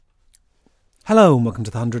Hello and welcome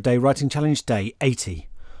to the 100 Day Writing Challenge, Day 80.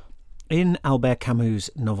 In Albert Camus'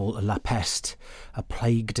 novel La Peste, a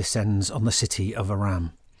plague descends on the city of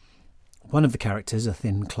Aram. One of the characters, a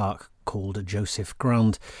thin clerk called Joseph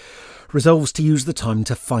Grand, resolves to use the time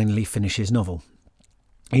to finally finish his novel.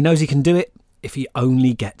 He knows he can do it if he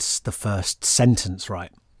only gets the first sentence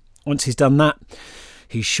right. Once he's done that,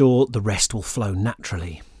 he's sure the rest will flow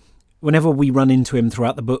naturally. Whenever we run into him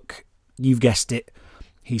throughout the book, you've guessed it,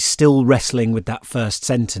 he's still wrestling with that first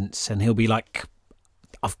sentence, and he'll be like,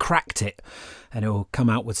 I've cracked it, and he'll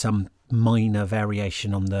come out with some minor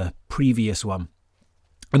variation on the previous one.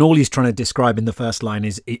 And all he's trying to describe in the first line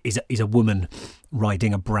is a woman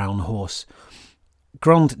riding a brown horse.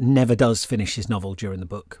 Grand never does finish his novel during the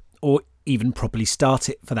book, or even properly start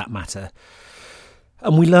it for that matter.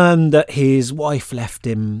 And we learn that his wife left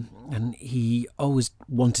him, and he always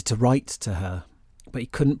wanted to write to her, but he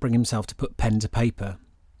couldn't bring himself to put pen to paper.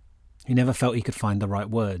 He never felt he could find the right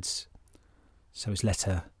words, so his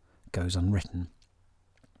letter goes unwritten.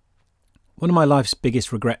 One of my life's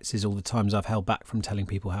biggest regrets is all the times I've held back from telling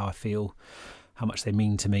people how I feel, how much they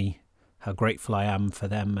mean to me, how grateful I am for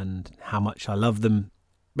them and how much I love them,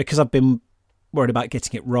 because I've been worried about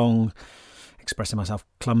getting it wrong, expressing myself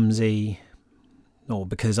clumsy, or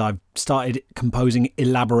because I've started composing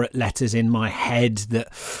elaborate letters in my head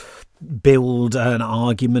that build an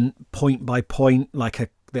argument point by point like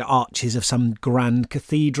the arches of some grand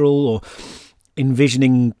cathedral, or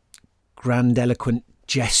envisioning grandiloquent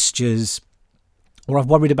gestures, or I've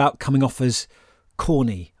worried about coming off as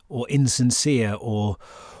corny or insincere or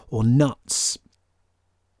nuts.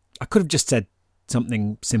 I could have just said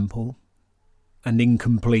something simple and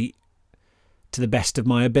incomplete to the best of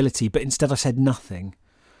my ability, but instead I said nothing,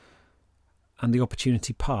 and the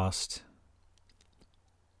opportunity passed.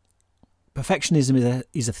 Perfectionism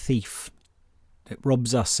is a thief. It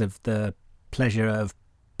robs us of the pleasure of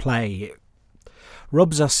play. It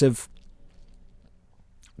robs us of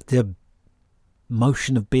the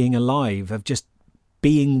motion of being alive, of just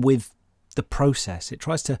being with the process. It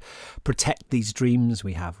tries to protect these dreams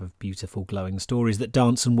we have of beautiful glowing stories that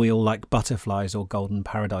dance and wheel like butterflies or golden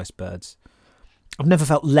paradise birds. I've never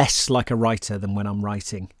felt less like a writer than when I'm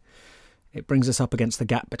writing. It brings us up against the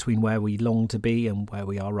gap between where we long to be and where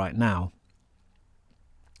we are right now.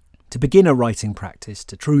 To begin a writing practice,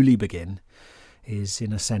 to truly begin, is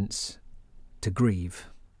in a sense to grieve.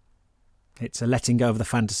 It's a letting go of the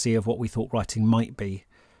fantasy of what we thought writing might be,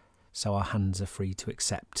 so our hands are free to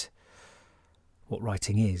accept what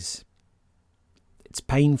writing is. It's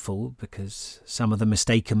painful because some of the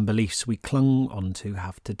mistaken beliefs we clung onto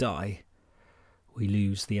have to die. We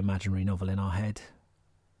lose the imaginary novel in our head,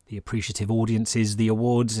 the appreciative audiences, the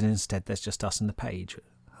awards, and instead there's just us and the page,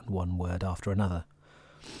 and one word after another.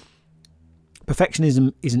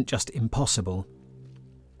 Perfectionism isn't just impossible.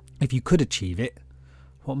 If you could achieve it,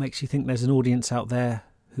 what makes you think there's an audience out there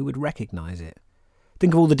who would recognise it?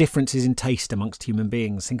 Think of all the differences in taste amongst human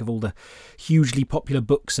beings. Think of all the hugely popular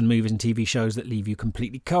books and movies and TV shows that leave you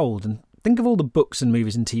completely cold. And think of all the books and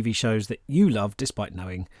movies and TV shows that you love despite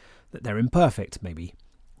knowing that they're imperfect. Maybe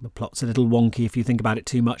the plot's a little wonky if you think about it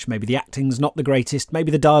too much. Maybe the acting's not the greatest.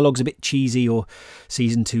 Maybe the dialogue's a bit cheesy, or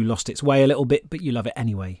season 2 lost its way a little bit, but you love it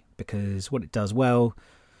anyway because what it does well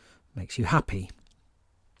makes you happy.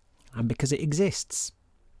 And because it exists.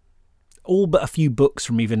 All but a few books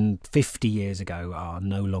from even 50 years ago are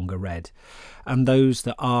no longer read, and those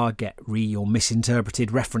that are get or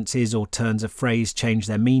misinterpreted. References or turns of phrase change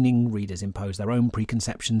their meaning. Readers impose their own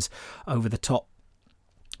preconceptions over the top.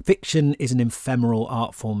 Fiction is an ephemeral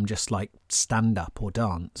art form, just like stand-up or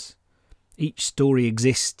dance. Each story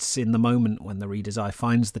exists in the moment when the reader's eye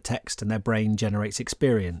finds the text and their brain generates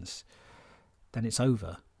experience. Then it's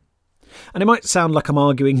over. And it might sound like I'm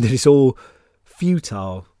arguing that it's all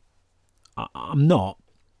futile. I'm not.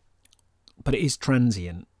 But it is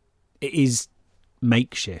transient. It is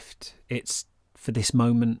makeshift. It's for this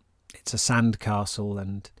moment. It's a sandcastle,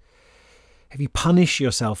 and if you punish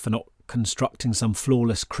yourself for not constructing some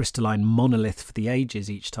flawless crystalline monolith for the ages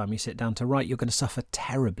each time you sit down to write, you're going to suffer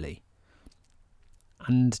terribly.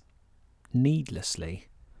 And needlessly.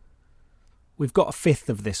 We've got a fifth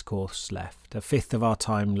of this course left, a fifth of our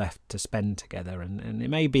time left to spend together, and it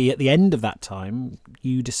may be at the end of that time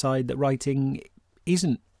you decide that writing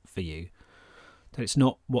isn't for you, that it's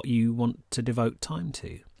not what you want to devote time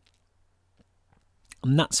to.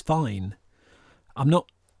 And that's fine. I'm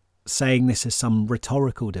not saying this as some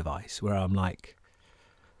rhetorical device where I'm like,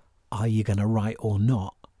 are you going to write or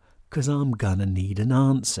not? Because I'm going to need an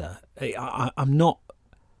answer. I'm not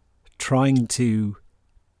trying to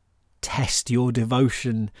test your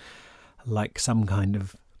devotion like some kind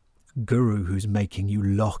of guru who's making you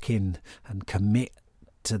lock in and commit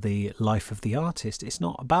to the life of the artist. It's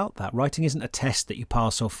not about that. Writing isn't a test that you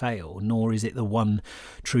pass or fail, nor is it the one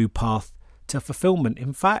true path to fulfillment.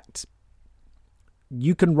 In fact,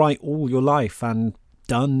 you can write all your life and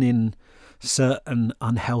done in certain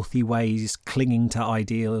unhealthy ways, clinging to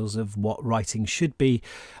ideals of what writing should be.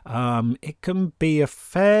 It can be a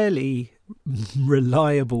fairly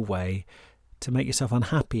reliable way to make yourself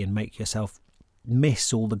unhappy and make yourself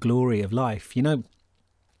miss all the glory of life. You know,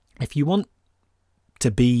 if you want to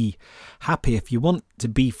be happy, if you want to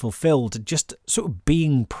be fulfilled, just sort of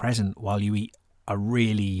being present while you eat a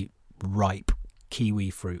really ripe kiwi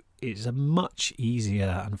fruit is a much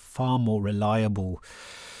easier and far more reliable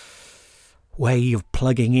way of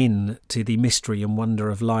plugging in to the mystery and wonder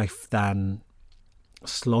of life than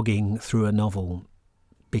slogging through a novel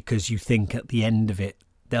because you think at the end of it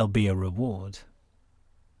there'll be a reward.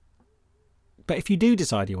 But if you do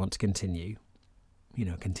decide you want to continue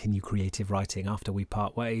creative writing after we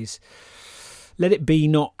part ways, let it be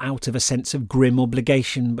not out of a sense of grim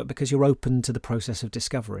obligation, but because you're open to the process of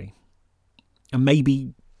discovery. And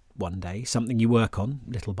maybe one day something you work on,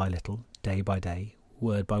 little by little, day by day,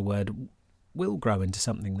 word by word, will grow into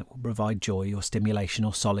something that will provide joy or stimulation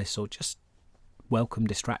or solace or just welcome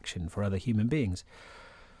distraction for other human beings.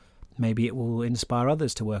 Maybe it will inspire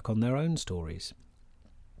others to work on their own stories.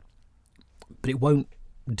 But it won't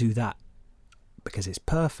do that because it's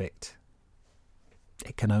perfect.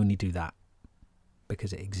 It can only do that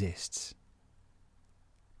because it exists.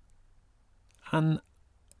 And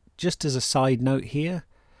just as a side note here,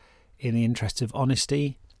 in the interest of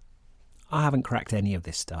honesty, I haven't cracked any of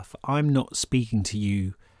this stuff. I'm not speaking to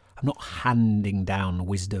you. I'm not handing down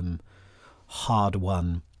wisdom hard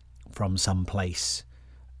won from some place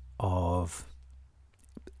of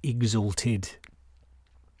exalted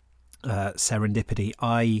serendipity.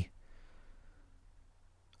 I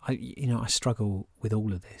struggle with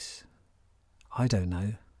all of this. I don't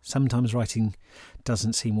know. Sometimes writing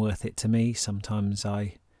doesn't seem worth it to me. Sometimes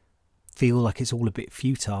I feel like it's all a bit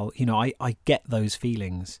futile. I get those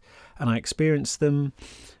feelings and I experience them,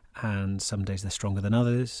 and some days they're stronger than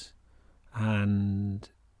others, and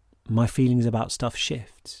my feelings about stuff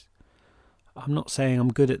shifts. I'm not saying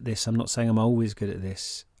I'm good at this. I'm not saying I'm always good at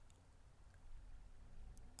this.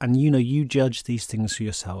 And you judge these things for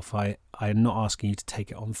yourself. I'm not asking you to take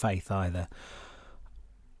it on faith either.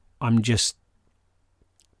 I'm just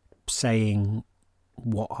saying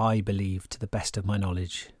what I believe to the best of my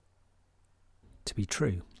knowledge to be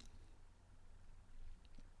true.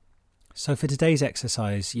 So for today's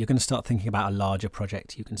exercise, you're going to start thinking about a larger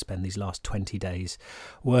project you can spend these last 20 days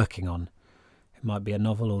working on. It might be a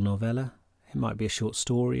novel or novella. It might be a short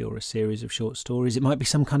story or a series of short stories. It might be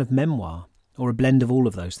some kind of memoir or a blend of all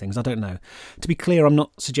of those things. I don't know. To be clear, I'm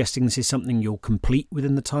not suggesting this is something you'll complete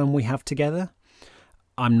within the time we have together.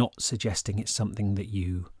 I'm not suggesting it's something that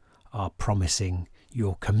you are promising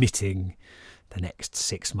you're committing the next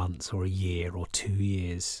 6 months or a year or 2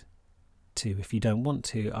 years to if you don't want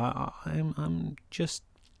to. I'm just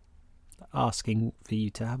asking for you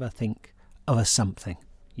to have a think of a something,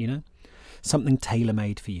 something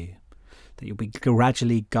tailor-made for you that you'll be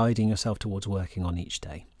gradually guiding yourself towards working on each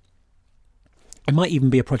day. It might even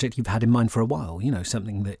be a project you've had in mind for a while,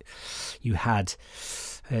 something that you had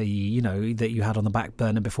that you had on the back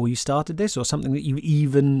burner before you started this, or something that you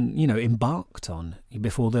even, embarked on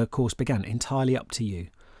before the course began. Entirely up to you.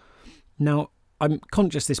 Now, I'm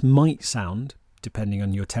conscious this might sound, depending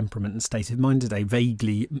on your temperament and state of mind today,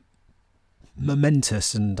 vaguely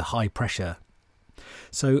momentous and high pressure.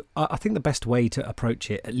 So I think the best way to approach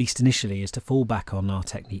it, at least initially, is to fall back on our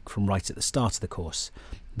technique from right at the start of the course,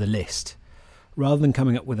 the list. Rather than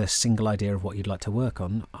coming up with a single idea of what you'd like to work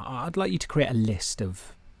on, I'd like you to create a list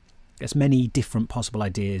of as many different possible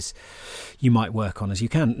ideas you might work on as you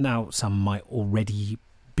can. Now, some might already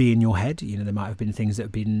be in your head. There might have been things that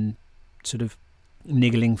have been sort of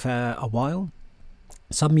niggling for a while.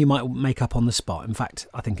 Some you might make up on the spot. In fact,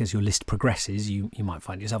 I think as your list progresses, you might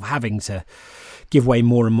find yourself having to give way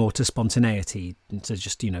more and more to spontaneity, to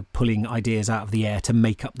just, pulling ideas out of the air to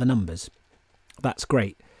make up the numbers. That's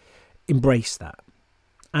great. Embrace that.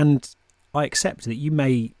 And I accept that you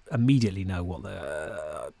may immediately know what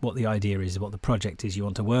the idea is, what the project is you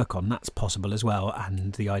want to work on. That's possible as well.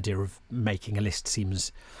 And the idea of making a list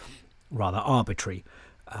seems rather arbitrary.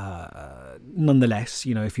 Nonetheless,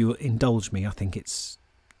 if you indulge me, I think it's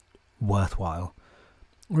worthwhile.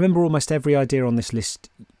 Remember, almost every idea on this list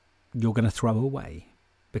you're going to throw away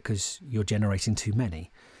because you're generating too many.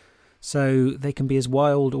 So they can be as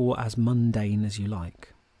wild or as mundane as you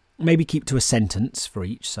like. Maybe keep to a sentence for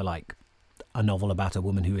each. So like, a novel about a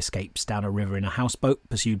woman who escapes down a river in a houseboat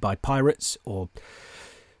pursued by pirates, or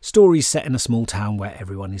stories set in a small town where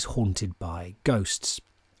everyone is haunted by ghosts,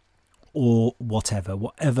 or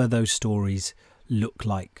whatever those stories look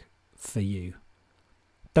like for you.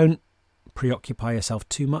 Don't preoccupy yourself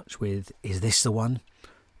too much with, is this the one?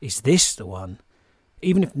 Is this the one?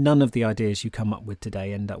 Even if none of the ideas you come up with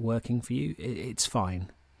today end up working for you, it's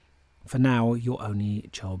fine. For now, your only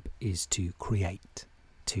job is to create,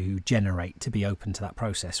 to generate, to be open to that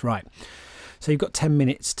process. Right. So you've got 10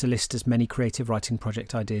 minutes to list as many creative writing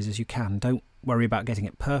project ideas as you can. Don't worry about getting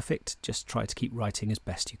it perfect. Just try to keep writing as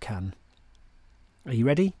best you can. Are you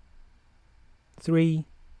ready? 3,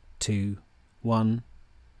 2, 1,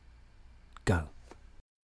 go.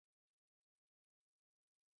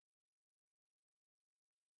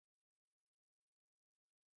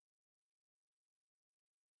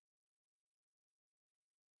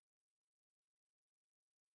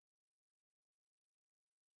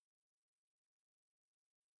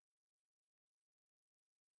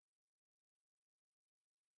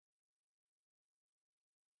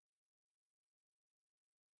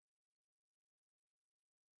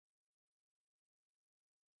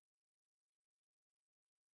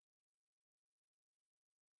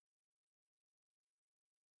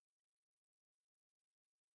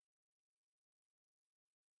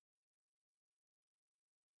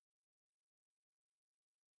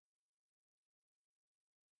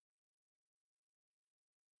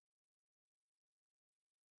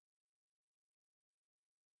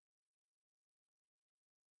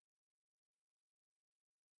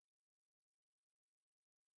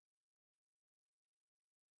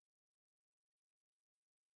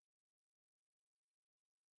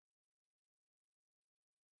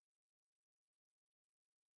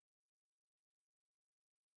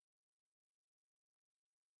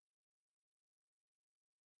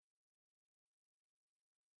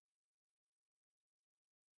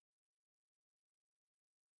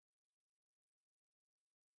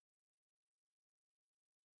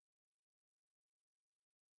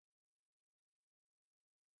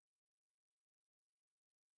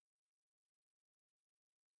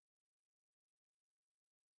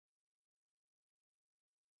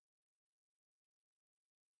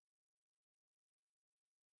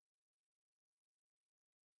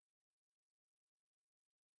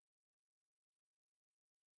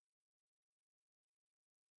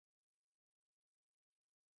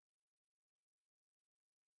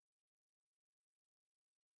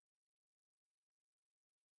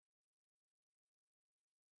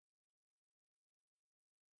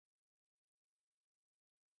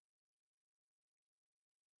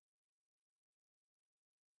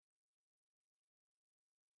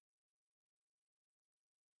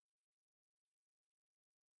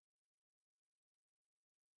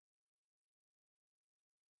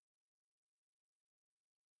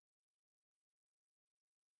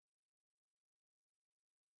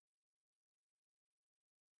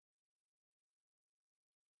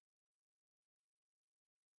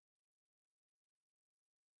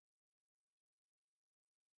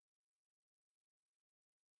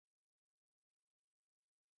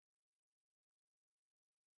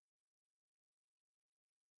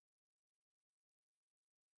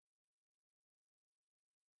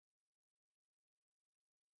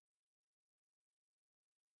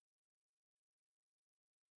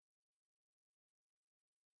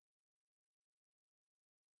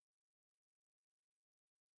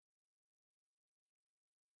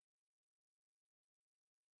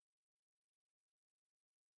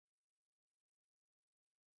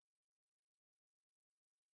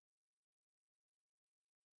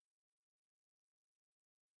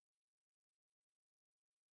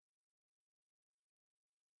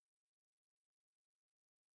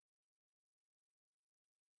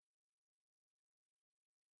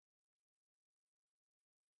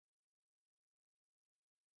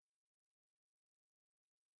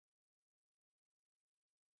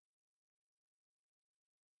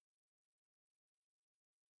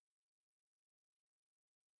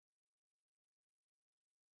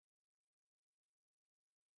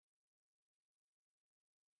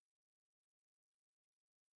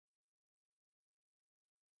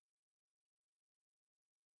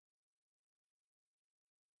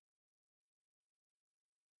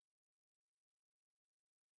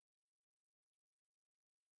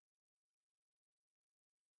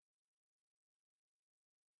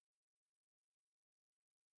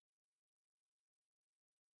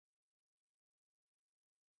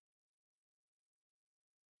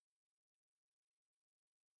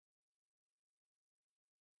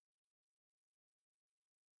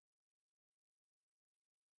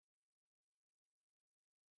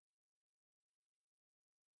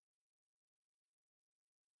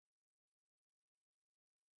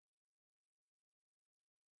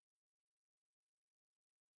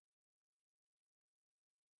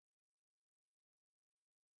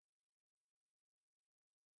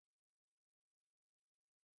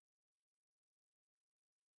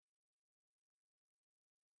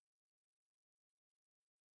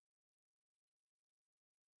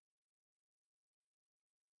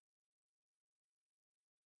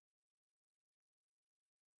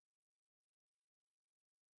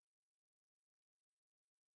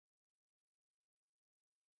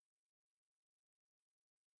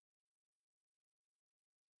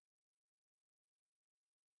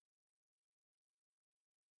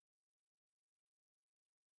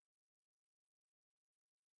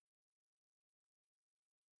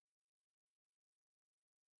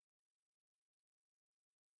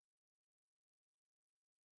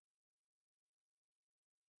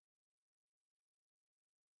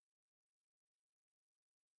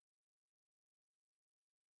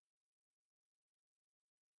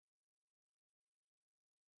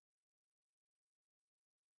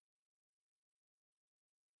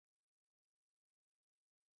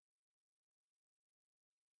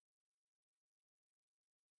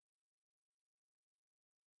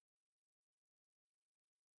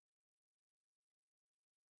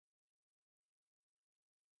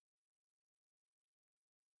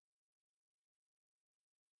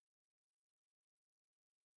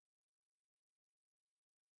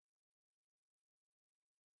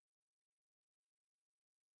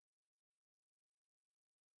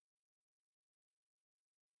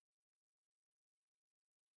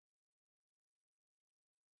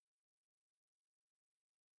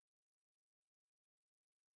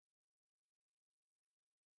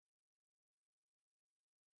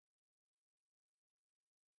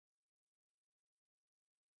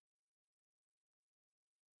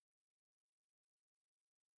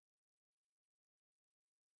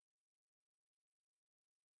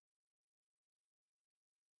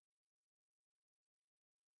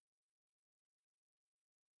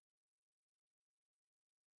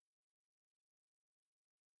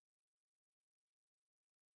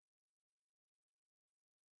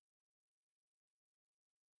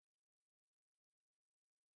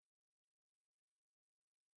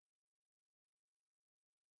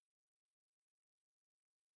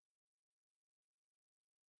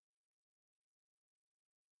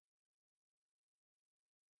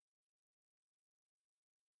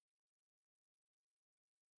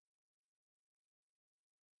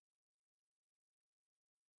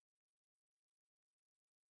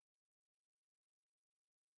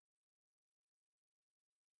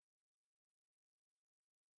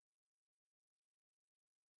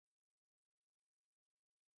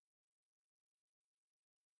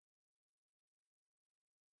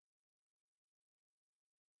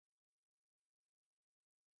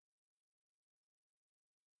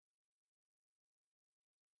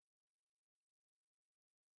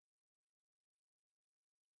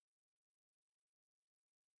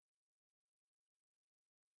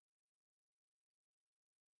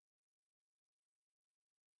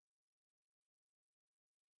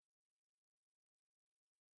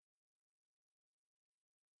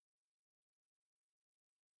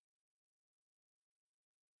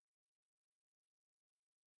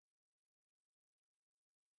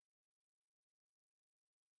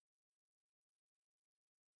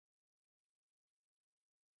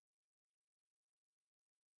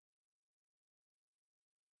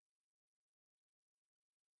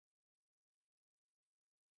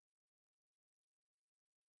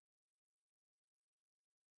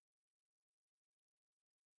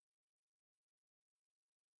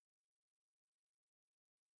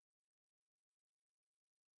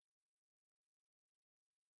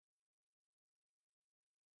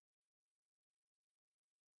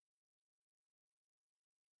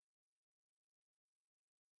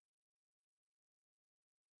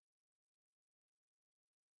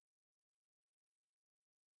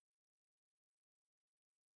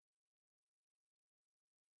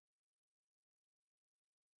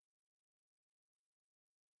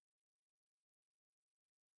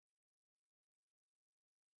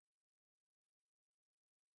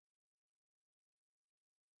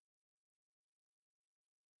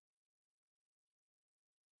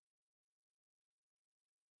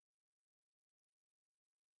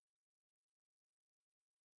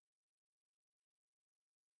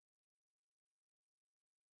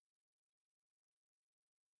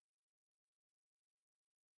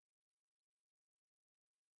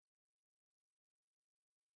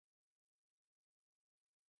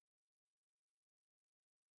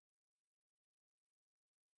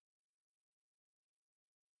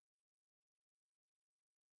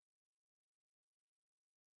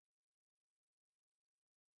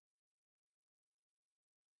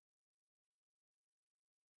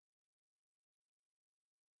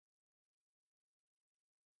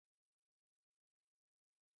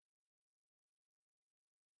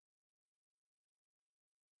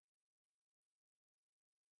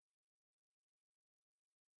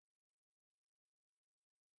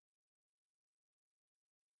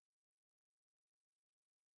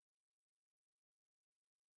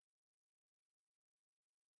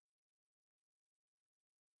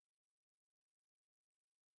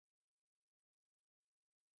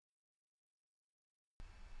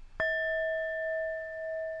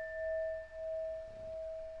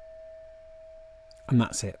 And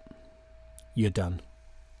that's it. You're done.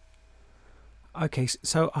 Okay,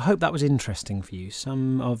 so I hope that was interesting for you.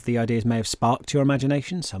 Some of the ideas may have sparked your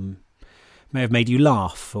imagination, some may have made you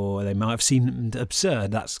laugh, or they might have seemed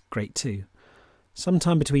absurd. That's great too.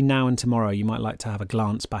 Sometime between now and tomorrow, you might like to have a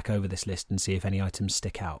glance back over this list and see if any items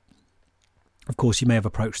stick out. Of course, you may have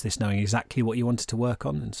approached this knowing exactly what you wanted to work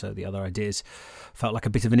on, and so the other ideas felt like a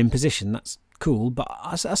bit of an imposition. That's cool, but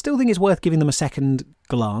I still think it's worth giving them a second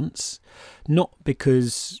glance, not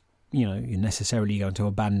because you're necessarily going to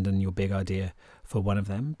abandon your big idea for one of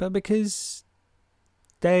them, but because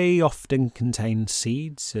they often contain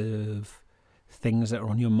seeds of things that are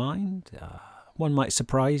on your mind. One might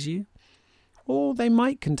surprise you, or they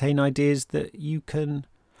might contain ideas that you can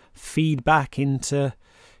feed back into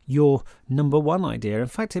your number one idea. In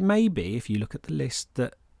fact, it may be, if you look at the list,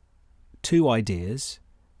 that two ideas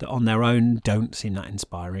that on their own don't seem that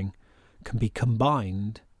inspiring can be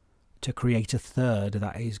combined to create a third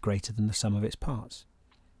that is greater than the sum of its parts.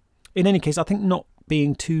 In any case, I think not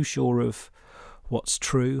being too sure of what's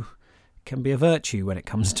true can be a virtue when it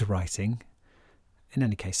comes to writing. In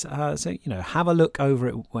any case, have a look over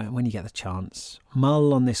it when you get the chance.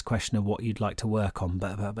 Mull on this question of what you'd like to work on,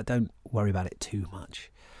 but don't worry about it too much.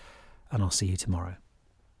 And I'll see you tomorrow.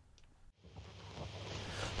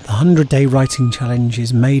 The 100-Day Writing Challenge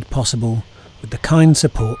is made possible with the kind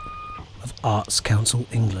support of Arts Council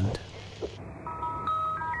England.